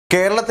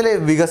കേരളത്തിലെ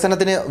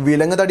വികസനത്തിന്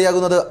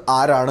വിലങ്ങുതടിയാകുന്നത്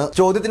ആരാണ്?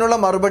 ചോദ്യത്തിനുള്ള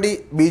മറുപടി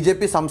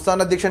ബി.ജെ.പി.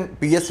 സംസ്ഥാന അധ്യക്ഷൻ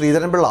പി.എസ്.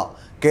 ശ്രീധരൻപിള്ള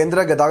കേന്ദ്ര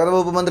ഗതാഗത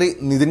വകുപ്പ് മന്ത്രി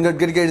നിതിൻ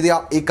ഗഡ്കരിക്ക് എഴുതിയ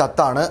ഈ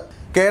കത്താണ്.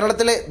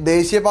 കേരളത്തിലെ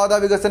ദേശീയപാത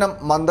വികസനം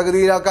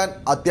മന്ദഗതിയിലാക്കാൻ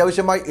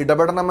അത്യാവശ്യമായി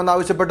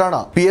ഇടപെടണമെന്നാവശ്യപ്പെട്ടാണ്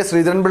പി.എസ്.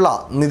 ശ്രീധരൻപിള്ള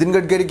നിതിൻ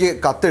ഗഡ്കരിക്ക്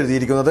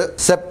കത്തെഴുതിയിരിക്കുന്നത്.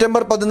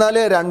 സെപ്റ്റംബർ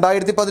 14,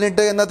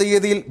 2018 എന്ന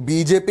തീയതിയിൽ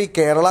ബി.ജെ.പി.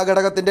 കേരള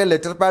ഘടകത്തിന്റെ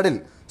ലെറ്റർ പാഡിൽ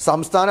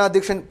സംസ്ഥാന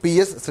അധ്യക്ഷൻ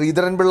പി.എസ്.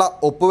 ശ്രീധരൻപിള്ള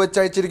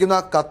ഒപ്പുവെച്ചയച്ചിരിക്കുന്ന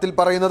കത്തിൽ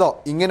പറയുന്നത്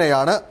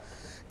ഇങ്ങനെയാണ്: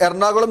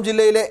 എറണാകുളം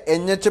ജില്ലയിലെ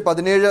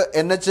NH-17,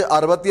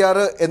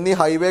 NH-66 എന്നീ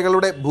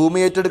ഹൈവേകളുടെ ഭൂമി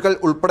ഏറ്റെടുക്കൽ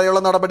ഉൾപ്പെടെയുള്ള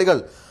നടപടികൾ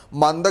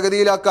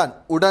മന്ദഗതിയിലാക്കാൻ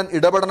ഉടൻ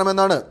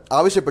ഇടപെടണമെന്നാണ്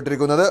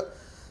ആവശ്യപ്പെട്ടിരിക്കുന്നത്.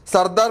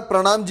 സർദാർ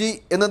പ്രണാം ജി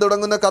എന്ന്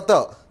തുടങ്ങുന്ന കത്ത്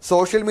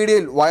സോഷ്യൽ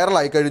മീഡിയയിൽ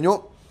വൈറലായി കഴിഞ്ഞു.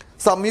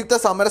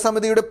 സംയുക്ത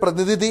സമരസമിതിയുടെ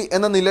പ്രതിനിധി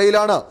എന്ന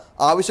നിലയിലാണ്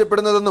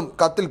ആവശ്യപ്പെടുന്നതെന്നും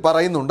കത്തിൽ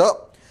പറയുന്നുണ്ട്.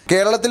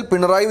 കേരളത്തിൽ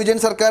പിണറായി വിജയൻ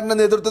സർക്കാരിന്റെ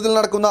നേതൃത്വത്തിൽ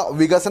നടക്കുന്ന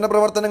വികസന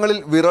പ്രവർത്തനങ്ങളിൽ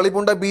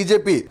വിറളിപൂണ്ട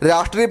ബി.ജെ.പി.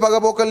 രാഷ്ട്രീയ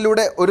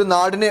പകപോക്കലിലൂടെ ഒരു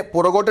നാടിനെ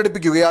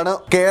പുറകോട്ടടിപ്പിക്കുകയാണ്.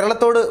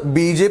 കേരളത്തോട്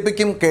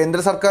ബി.ജെ.പിക്കും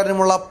കേന്ദ്ര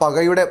സർക്കാരിനുമുള്ള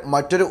പകയുടെ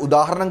മറ്റൊരു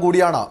ഉദാഹരണം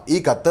കൂടിയാണ് ഈ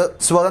കത്ത്.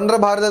 സ്വതന്ത്ര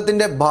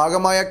ഭാരതത്തിന്റെ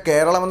ഭാഗമായ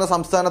കേരളം എന്ന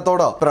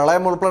സംസ്ഥാനത്തോട്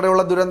പ്രളയം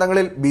ഉൾപ്പെടെയുള്ള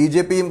ദുരന്തങ്ങളിൽ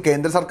ബി.ജെ.പിയും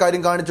കേന്ദ്ര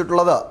സർക്കാരും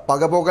കാണിച്ചിട്ടുള്ളത്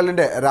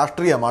പകപോക്കലിന്റെ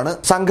രാഷ്ട്രീയമാണ്.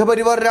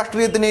 സംഘപരിവാർ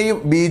രാഷ്ട്രീയത്തിനെയും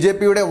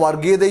ബി.ജെ.പിയുടെ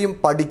വർഗീയതയും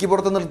പടിക്ക്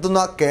പുറത്ത്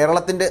നിർത്തുന്ന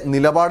കേരളത്തിന്റെ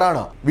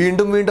നിലപാടാണ്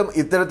വീണ്ടും വീണ്ടും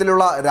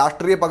ഇത്തരത്തിലുള്ള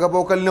രാഷ്ട്രീയ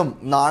പകപോക്കലിനും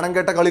നാണം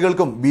കെട്ട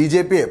കളികൾക്കും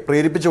ബി.ജെ.പിയെ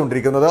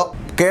പ്രേരിപ്പിച്ചുകൊണ്ടിരിക്കുന്നത്.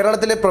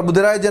 കേരളത്തിലെ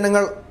പ്രബുദ്ധരായ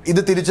ജനങ്ങൾ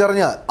ഇത്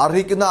തിരിച്ചറിഞ്ഞ്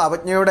അർഹിക്കുന്ന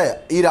അവജ്ഞയോടെ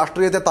ഈ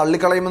രാഷ്ട്രീയത്തെ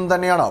തള്ളിക്കളയുമെന്ന്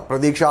തന്നെയാണ്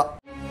പ്രതീക്ഷ.